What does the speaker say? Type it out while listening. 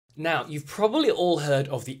Now, you've probably all heard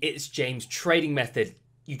of the ItsJames trading method.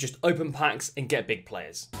 You just open packs and get big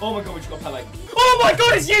players. Oh my god, we just got Pele. Oh my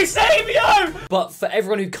god, it's you, Savio! But for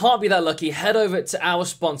everyone who can't be that lucky, head over to our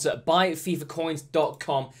sponsor,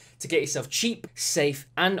 buyfifacoins.com, to get yourself cheap, safe,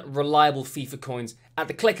 and reliable FIFA coins at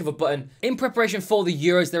the click of a button. In preparation for the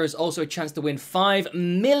Euros, there is also a chance to win 5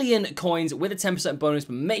 million coins with a 10% bonus,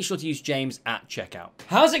 but make sure to use James at checkout.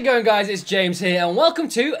 How's it going, guys? It's James here, and welcome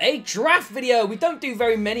to a draft video. We don't do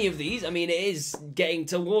very many of these. I mean, it is getting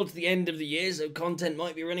towards the end of the year, so content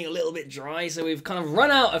might be running a little bit dry, so we've kind of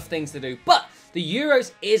run out of things to do. But the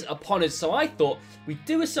Euros is upon us, so I thought we'd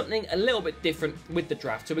do something a little bit different with the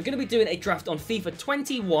draft. So we're going to be doing a draft on FIFA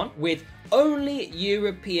 21 with only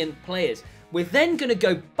European players. We're then going to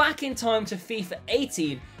go back in time to FIFA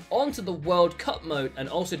 18 onto the World Cup mode and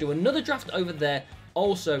also do another draft over there,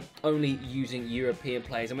 also only using European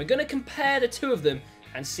players. And we're going to compare the two of them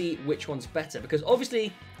and see which one's better, because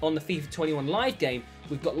obviously on the FIFA 21 live game,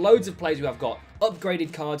 we've got loads of players who have got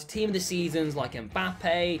upgraded cards, team of the seasons like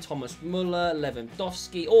Mbappe, Thomas Muller,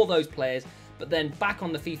 Lewandowski, all those players. But then back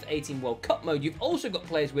on the FIFA 18 World Cup mode, you've also got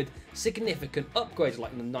players with significant upgrades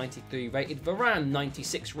like the 93 rated Varane,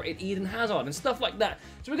 96 rated Eden Hazard, and stuff like that.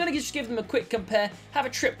 So we're going to just give them a quick compare, have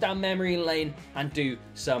a trip down memory lane, and do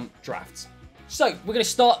some drafts. So we're going to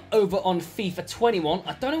start over on FIFA 21.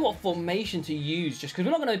 I don't know what formation to use, just because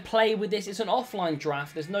we're not going to play with this. It's an offline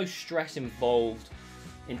draft. There's no stress involved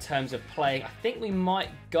in terms of playing. I think we might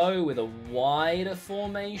go with a wider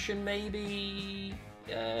formation, maybe.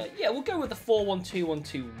 Yeah, we'll go with the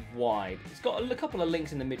 4-1-2-1-2 wide. It's got a couple of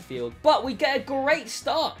links in the midfield, but we get a great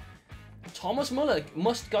start. Thomas Muller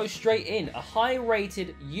must go straight in. A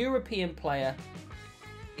high-rated European player.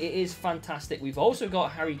 It is fantastic. We've also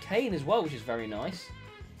got Harry Kane as well, which is very nice.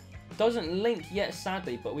 Doesn't link yet,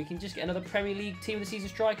 sadly, but we can just get another Premier League Team of the Season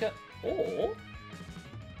striker. Or...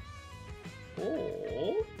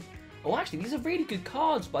 Oh, actually, these are really good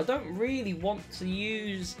cards, but I don't really want to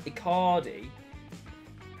use Icardi.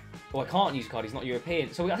 Well, I can't use Icardi, he's not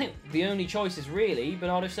European. So I think the only choice is really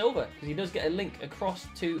Bernardo Silva, because he does get a link across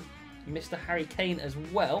to Mr. Harry Kane as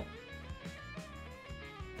well.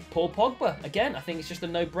 Paul Pogba, again, I think it's just a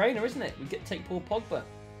no-brainer, isn't it? We get to take Paul Pogba.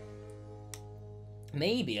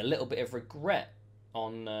 Maybe a little bit of regret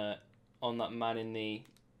on that man in the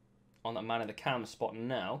cam spot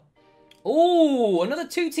now. Oh, another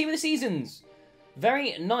 2 Team of the Seasons.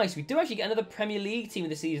 Very nice. We do actually get another Premier League Team of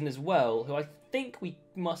the Season as well, who I think we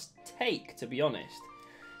must take, to be honest.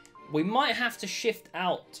 We might have to shift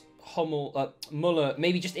out Muller,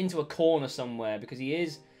 maybe just into a corner somewhere, because he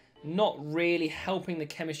is not really helping the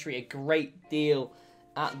chemistry a great deal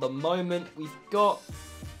at the moment. We've got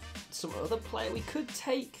some other player we could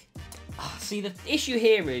take. See, the issue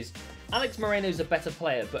here is Alex Moreno's a better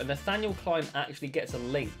player, but Nathaniel Klein actually gets a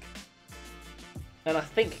link. And I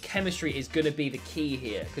think chemistry is going to be the key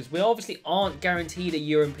here, because we obviously aren't guaranteed a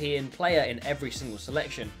European player in every single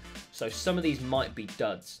selection, so some of these might be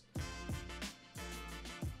duds.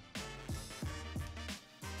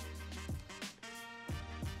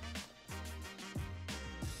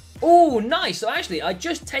 Oh, nice! So actually, I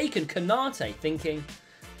just taken Konate, thinking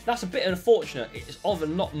that's a bit unfortunate. It's of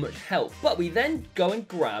not much help, but we then go and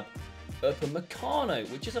grab Upamecano,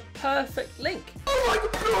 which is a perfect link.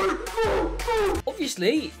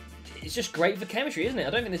 Obviously, it's just great for chemistry, isn't it?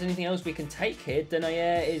 I don't think there's anything else we can take here.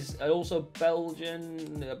 Denayer is also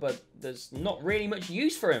Belgian, but there's not really much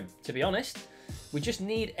use for him, to be honest. We just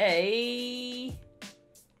need a...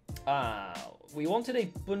 we wanted a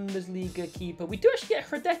Bundesliga keeper. We do actually get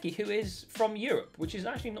Hradecki, who is from Europe, which is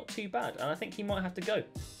actually not too bad, and I think he might have to go.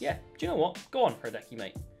 Yeah, do you know what? Go on, Hradecki,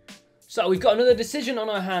 mate. So we've got another decision on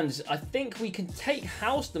our hands. I think we can take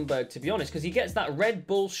Halstenberg, to be honest, because he gets that Red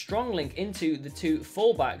Bull strong link into the 2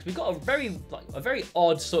 fullbacks. We've got a very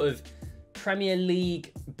odd sort of Premier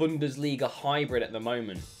League, Bundesliga hybrid at the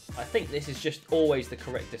moment. I think this is just always the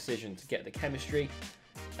correct decision to get the chemistry.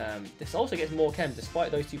 This also gets more chem,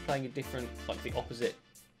 despite those two playing a different, like the opposite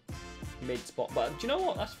mid spot. But do you know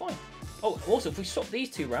what? That's fine. Oh, also, if we swap these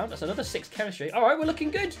 2 round, that's another 6 chemistry. All right, we're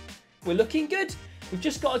looking good. We're looking good. We've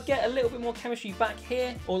just got to get a little bit more chemistry back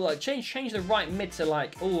here, or like change the right mid to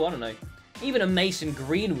like, oh, I don't know, even a Mason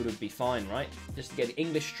Greenwood would be fine, right? Just to get the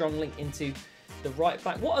English strong link into the right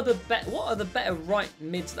back. What are the better right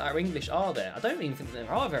mids that are English are there? I don't even think there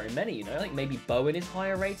are very many. You know, I think maybe Bowen is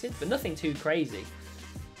higher rated, but nothing too crazy.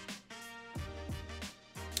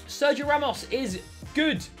 Sergio Ramos is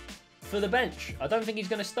good for the bench. I don't think he's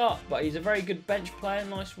going to start, but he's a very good bench player.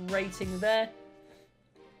 Nice rating there.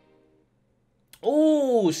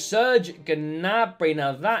 Oh, Serge Gnabry.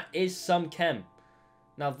 Now that is some chem.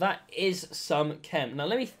 Now, that is some chem. Now,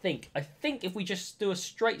 let me think. I think if we just do a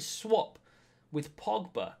straight swap with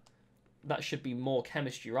Pogba, that should be more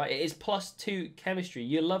chemistry, right? It is +2 chemistry.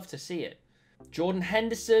 You love to see it. Jordan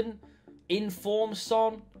Henderson, inform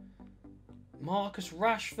Son, Marcus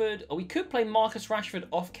Rashford. Oh, we could play Marcus Rashford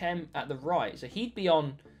off chem at the right. So he'd be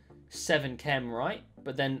on 7 chem, right?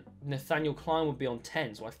 But then Nathaniel Klein would be on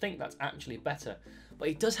 10. So I think that's actually better. But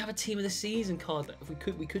he does have a team of the season card that if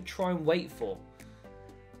we could try and wait for.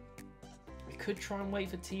 We could try and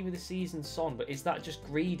wait for team of the season Son, but is that just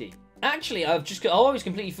greedy? Actually, I always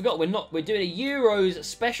completely forgot we're doing a Euros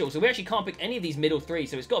special, so we actually can't pick any of these middle three,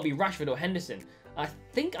 so it's got to be Rashford or Henderson. I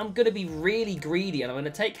think I'm going to be really greedy, and I'm going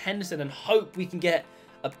to take Henderson and hope we can get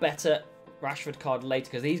a better Rashford card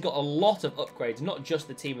later, because he's got a lot of upgrades, not just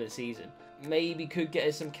the team of the season. Maybe could get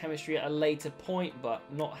us some chemistry at a later point, but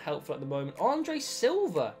not helpful at the moment. Andre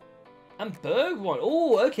Silva and Bergwijn.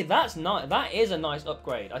 Oh, okay, that's nice. That is a nice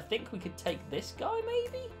upgrade. I think we could take this guy,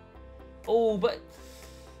 maybe? Oh, but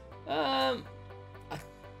I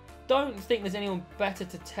don't think there's anyone better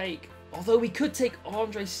to take. Although we could take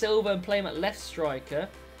Andre Silva and play him at left striker,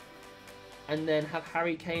 and then have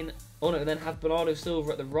Harry Kane. Oh no, and then have Bernardo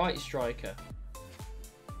Silva at the right striker.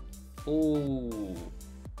 Ooh,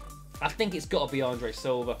 I think it's got to be Andre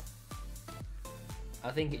Silva.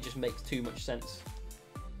 I think it just makes too much sense.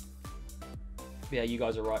 But yeah, you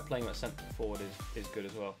guys are right. Playing him at centre forward is good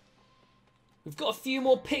as well. We've got a few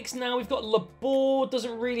more picks now. We've got Laborde,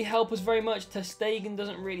 doesn't really help us very much. Ter Stegen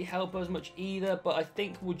doesn't really help us much either. But I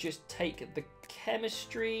think we'll just take the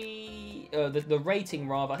chemistry, the rating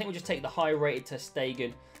rather. I think we'll just take the high-rated Ter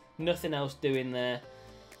Stegen. Nothing else doing there.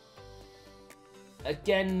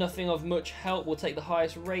 Again, nothing of much help. We'll take the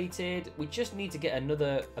highest rated. We just need to get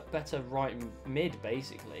a better right mid,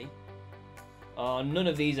 basically. None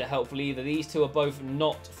of these are helpful either. These two are both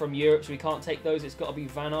not from Europe, so we can't take those. It's got to be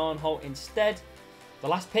Van Aanholt instead. The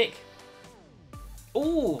last pick.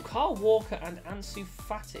 Oh, Kyle Walker and Ansu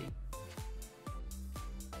Fati.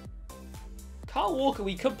 Kyle Walker,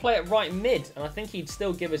 we could play at right mid, and I think he'd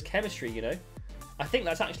still give us chemistry, you know. I think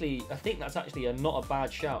that's actually not a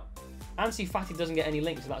bad shout. Ansu Fati doesn't get any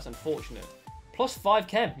links, so that's unfortunate. +5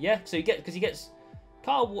 chem, yeah. So he gets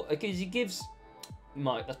Kyle, because he gives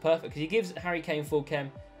Mike. That's perfect because he gives Harry Kane full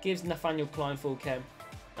chem, gives Nathaniel Klein full chem,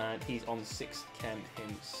 and he's on 6 chem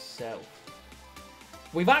himself.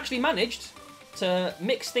 We've actually managed to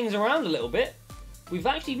mix things around a little bit. We've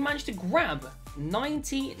actually managed to grab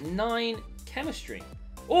 99 chemistry.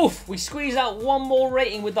 Oof, we squeeze out one more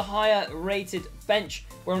rating with the higher rated bench.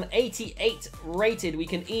 We're on 88 rated. We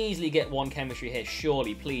can easily get 1 chemistry here.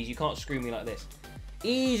 Surely, please, you can't screw me like this.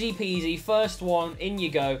 Easy peasy, first one, in you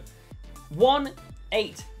go.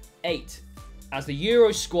 188 as the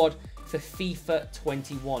Euro squad for FIFA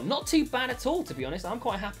 21. Not too bad at all, to be honest. I'm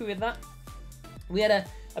quite happy with that. We had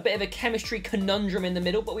a bit of a chemistry conundrum in the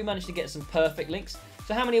middle, but we managed to get some perfect links.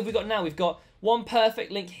 So how many have we got now? We've got 1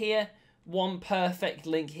 perfect link here, 1 perfect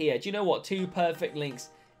link here. Do you know what? 2 perfect links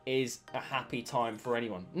is a happy time for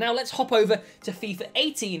anyone. Now let's hop over to FIFA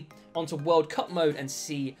 18 onto World Cup mode and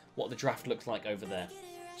see what the draft looks like over there.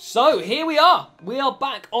 So here we are. We are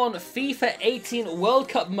back on FIFA 18 World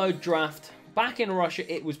Cup mode draft. Back in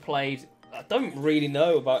Russia it was played. I don't really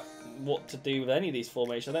know about what to do with any of these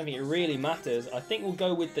formations. I don't think it really matters. I think we'll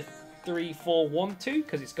go with the 3-4-1-2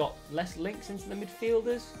 because it's got less links into the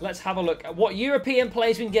midfielders. Let's have a look at what European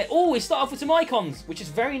players we can get. Oh, we start off with some icons, which is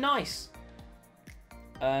very nice.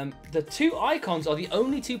 The 2 icons are the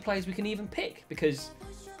only 2 players we can even pick because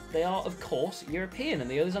they are, of course, European and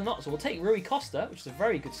the others are not. So we'll take Rui Costa, which is a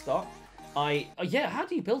very good start. Yeah, how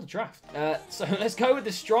do you build a draft? So let's go with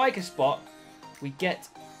the striker spot. We get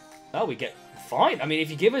fine. I mean, if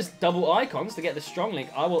you give us double icons to get the strong link,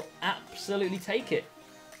 I will absolutely take it.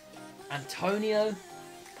 Antonio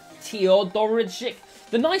Teodoricic.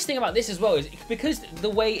 The nice thing about this as well is because the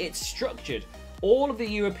way it's structured, all of the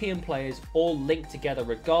European players all link together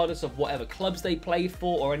regardless of whatever clubs they play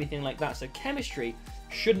for or anything like that. So chemistry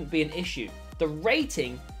shouldn't be an issue. The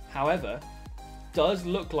rating, however, does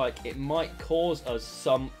look like it might cause us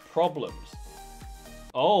some problems.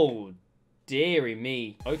 Oh, dearie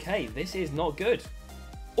me. Okay, this is not good.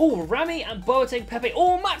 Oh, Rami and Boateng Pepe.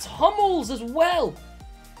 Oh, Mats Hummels as well.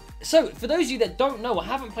 So, for those of you that don't know or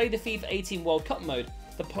haven't played the FIFA 18 World Cup mode,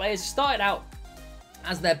 the players started out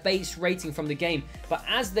as their base rating from the game, but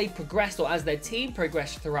as they progressed or as their team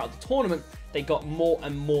progressed throughout the tournament, they got more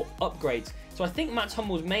and more upgrades. So I think Mats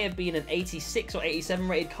Hummels may have been an 86 or 87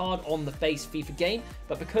 rated card on the base FIFA game,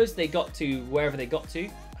 but because they got to wherever they got to,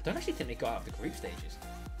 I don't actually think they got out of the group stages.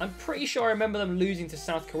 I'm pretty sure I remember them losing to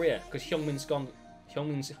South Korea because Heung-min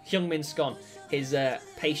Heung-min Son, his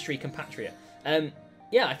pastry compatriot.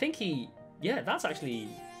 Yeah, I think he... Yeah, that's actually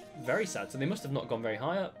very sad. So they must have not gone very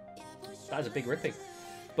high up. That is a big ripping.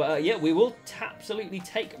 But yeah, we will absolutely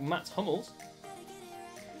take Mats Hummels.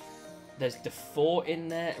 There's Defoe in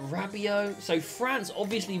there. Rabiot. So France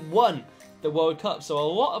obviously won the World Cup. So a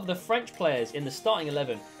lot of the French players in the starting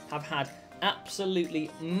 11 have had absolutely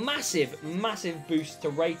massive, massive boosts to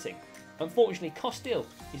rating. Unfortunately, Costil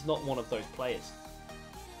is not one of those players.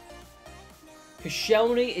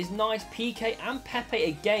 Koscielny is nice. PK and Pepe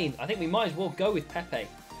again. I think we might as well go with Pepe.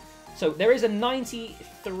 So there is a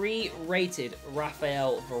 93 rated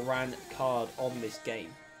Raphael Varane card on this game.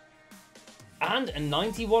 And a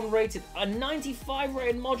 91 rated, a 95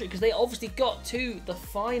 rated Modric, because they obviously got to the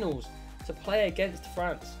finals to play against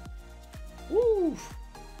France. Woo!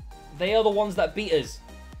 They are the ones that beat us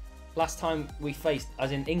last time we faced,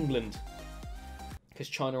 as in England, because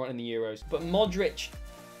China aren't in the Euros. But Modric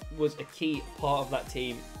was a key part of that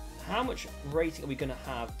team. How much rating are we going to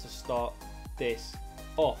have to start this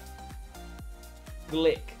off?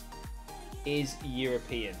 Glick is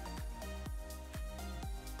European.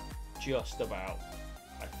 Just about,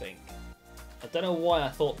 I think. I don't know why I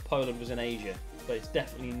thought Poland was in Asia, but it's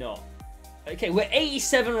definitely not. Okay, we're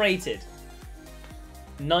 87 rated.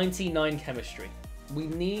 99 chemistry. We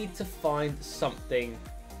need to find something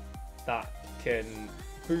that can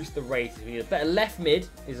boost the ratings. We need a better left mid,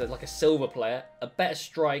 is like a silver player, a better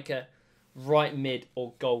striker, right mid,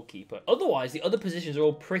 or goalkeeper. Otherwise, the other positions are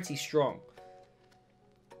all pretty strong.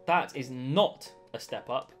 That is not a step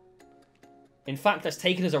up. In fact, that's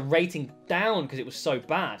taken as a rating down because it was so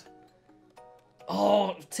bad.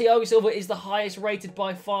 Oh, Thiago Silva is the highest rated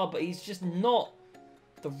by far, but he's just not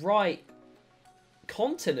the right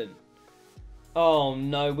continent. Oh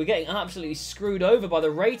no, we're getting absolutely screwed over by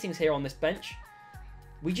the ratings here on this bench.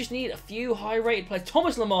 We just need a few high-rated players.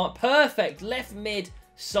 Thomas Lemar, perfect. Left mid,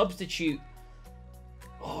 substitute.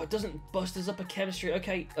 Oh, it doesn't bust us up a chemistry.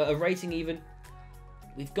 Okay, a rating even.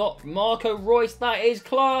 We've got Marco Reus. That is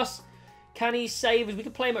class. Can he save us? We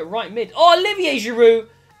can play him at right mid. Oh, Olivier Giroud.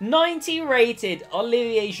 90 rated.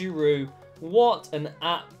 Olivier Giroud. What an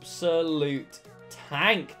absolute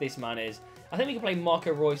tank this man is. I think we can play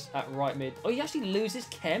Marco Reus at right mid. Oh, he actually loses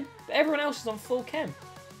chem. But everyone else is on full chem.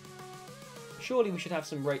 Surely we should have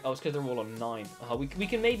some rate. Oh, it's because they're all on 9. We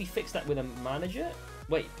can maybe fix that with a manager.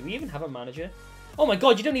 Wait, do we even have a manager? Oh my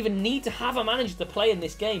god, you don't even need to have a manager to play in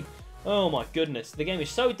this game. Oh my goodness, the game is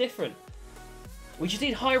so different. We just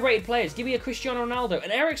need high-rated players. Give me a Cristiano Ronaldo.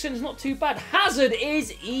 And Eriksen's not too bad. Hazard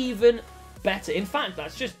is even better. In fact,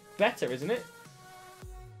 that's just better, isn't it?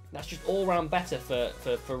 That's just all-round better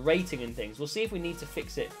for rating and things. We'll see if we need to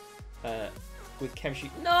fix it with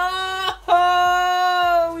chemistry. No!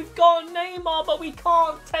 We've got Neymar, but we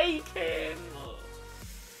can't take him.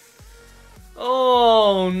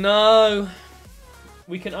 Oh, no.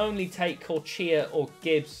 We can only take Corchia or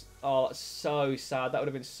Gibbs. Oh, that's so sad. That would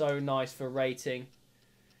have been so nice for rating.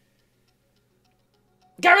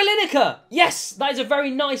 Gary Lineker! Yes! That is a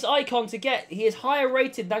very nice icon to get. He is higher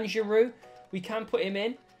rated than Giroud. We can put him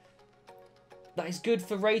in. That is good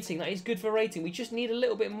for rating. That is good for rating. We just need a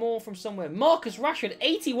little bit more from somewhere. Marcus Rashford,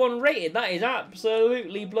 81 rated. That is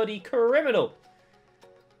absolutely bloody criminal.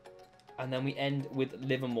 And then we end with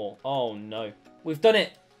Livermore. Oh, no. We've done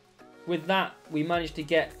it. With that, we managed to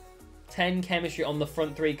get 10 chemistry on the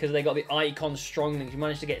front three because they got the icon strong links. We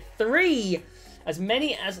managed to get 3, as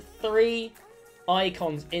many as 3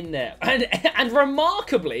 icons in there. And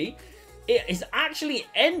remarkably, it is actually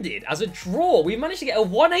ended as a draw. We managed to get a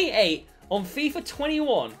 188 on FIFA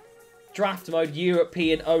 21 draft mode,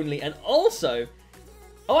 European only, and also,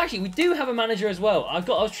 oh, actually, we do have a manager as well. I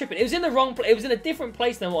was tripping. It was in the wrong place. It was in a different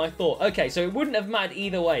place than what I thought. Okay, so it wouldn't have mattered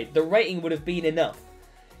either way. The rating would have been enough.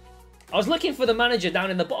 I was looking for the manager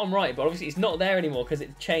down in the bottom right, but obviously it's not there anymore because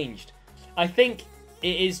it changed. I think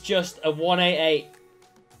it is just a 188.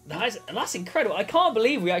 That's incredible. I can't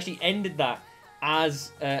believe we actually ended that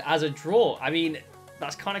as a draw. I mean,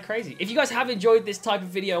 that's kind of crazy. If you guys have enjoyed this type of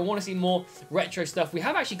video and want to see more retro stuff, we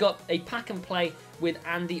have actually got a pack and play with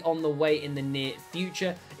Andy on the way in the near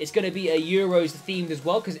future. It's going to be a Euros themed as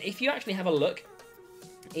well, because if you actually have a look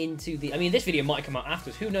into the... I mean, this video might come out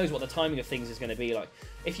afterwards. Who knows what the timing of things is going to be like.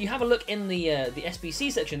 If you have a look in the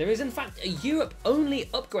SBC section, there is, in fact, a Europe-only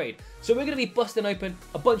upgrade. So we're going to be busting open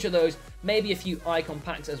a bunch of those, maybe a few icon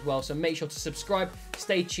packs as well. So make sure to subscribe.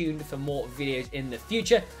 Stay tuned for more videos in the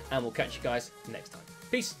future, and we'll catch you guys next time.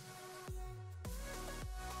 Peace.